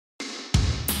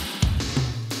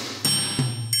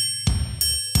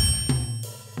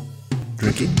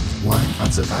Drinking wine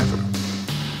on Survivor.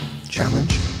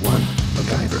 Challenge 1,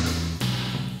 MacGyver.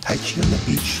 Tai Chi on the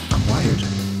beach, I'm wired.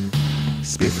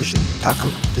 Spearfishing,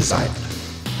 taco, desired.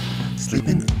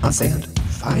 Sleeping on sand,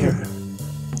 fire.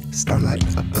 Starlight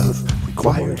above,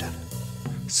 required.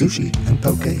 Sushi and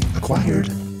poke, acquired.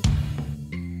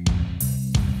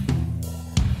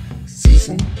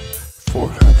 Season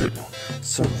 400,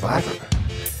 Survivor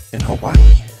in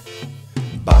Hawaii.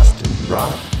 Boston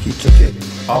Rob, he took it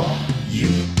all, you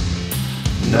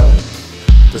know.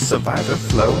 The Survivor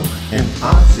flow in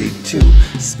Aussie too.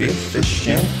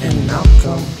 Spearfishing in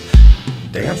Malcolm.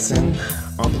 Dancing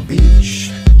on the beach.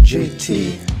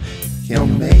 JT, he'll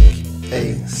make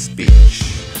a speech.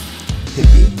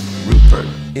 Hippie Rupert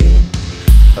in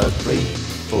a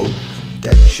Grateful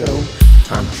Dead show.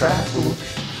 Time traveled,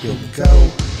 he'll go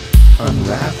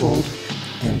unraveled.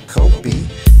 And Kobe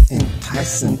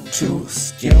enticing to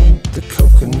skim the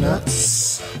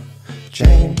coconuts.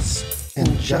 James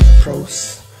and Jeff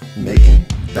Prost making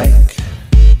bank.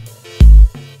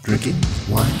 Drinking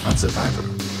wine on Survivor.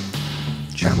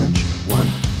 Challenge 1,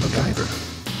 MacGyver.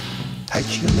 Tai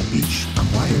Chi on the beach, I'm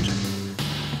wired.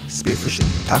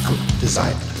 Spearfishing, taco,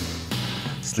 desired.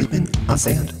 Sleeping on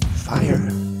sand,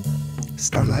 fire.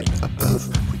 Starlight above,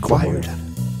 required.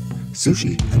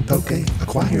 Sushi and poke,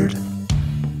 acquired.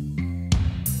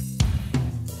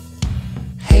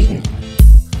 Hayden,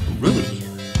 Rudy,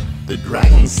 the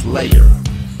Dragon Slayer.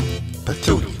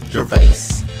 Patootie,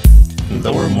 Gervais,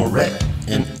 Lower Moret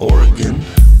in Oregon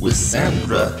with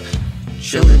Sandra.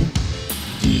 Chillin',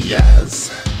 Diaz,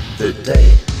 the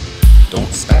day, don't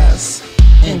spaz.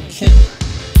 And Kim,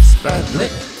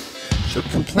 Spradlett, should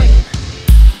complain.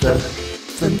 The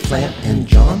Flim Plant and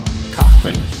John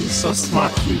Cochran, he's so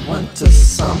smart he went to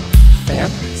some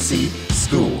fancy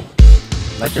school.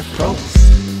 Like your pros,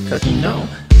 cause you know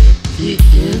he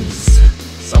is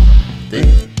something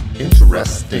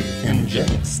interesting. And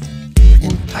James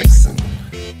enticing.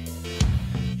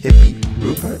 Hippie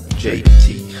Rupert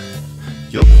JT.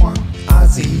 Yoquan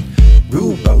Ozzy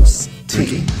Rubos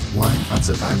Tiggy. Wine on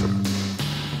Survivor.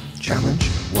 Challenge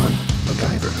 1,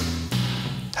 MacGyver.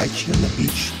 Tai Chi on the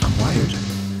beach, I'm wired.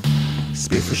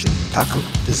 Spearfishing, taco,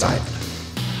 desired.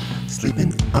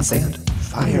 Sleeping on sand,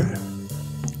 fire.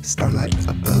 Starlight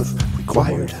above,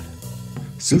 required.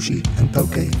 Sushi and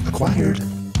poke, acquired.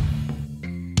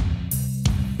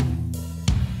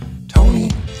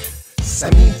 Tony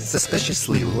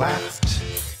semi-suspiciously laughed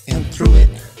and threw it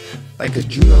like a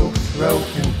judo throw.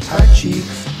 And Tai Chi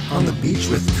on the beach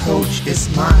with Coach is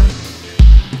my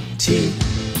tea.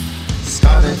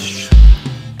 Scottish.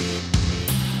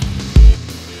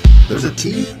 There's a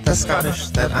tea that's Scottish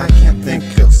that I can't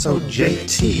think of. So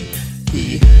JT,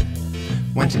 he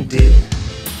went and did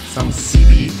some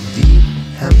CBD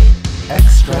hemp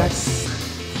extracts.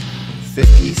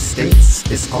 50 states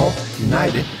is all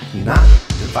united, not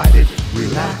divided.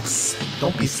 Relax,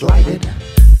 don't be slighted.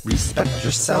 Respect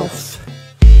yourself.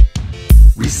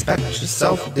 Respect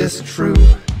yourself is true.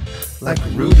 Like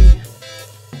Rudy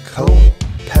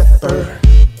Pepper.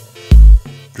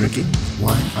 Drinking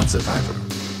wine on Survivor.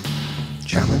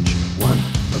 Challenge 1,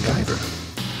 MacGyver.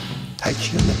 Tai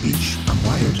Chi on the beach, I'm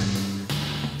wired.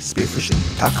 Spearfishing,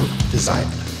 taco, desired.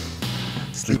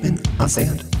 Sleeping on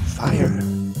sand, fire.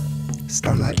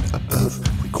 Starlight above,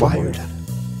 required.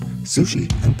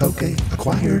 Sushi and poke,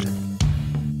 acquired.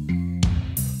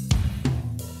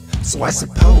 So I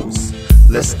suppose,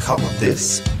 let's call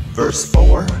this verse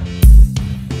 4.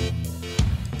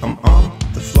 I'm on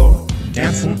the floor,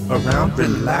 dancing around,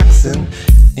 relaxing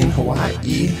in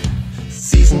Hawaii.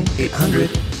 Season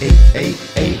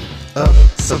 888 of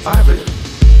Survivor.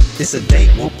 It's a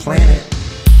date, we'll plan it.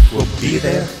 We'll be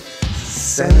there.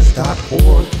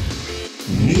 Sens.org.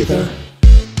 Neither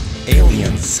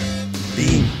aliens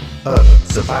beam up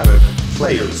Survivor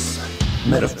players.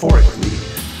 Metaphorically,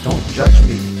 don't judge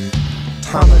me.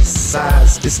 Thomas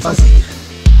size is fuzzy.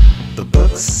 The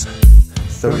book's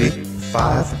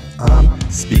 35. I'm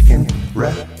speaking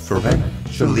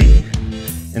referentially.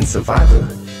 In Survivor,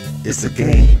 it's a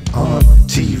game on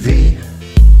TV.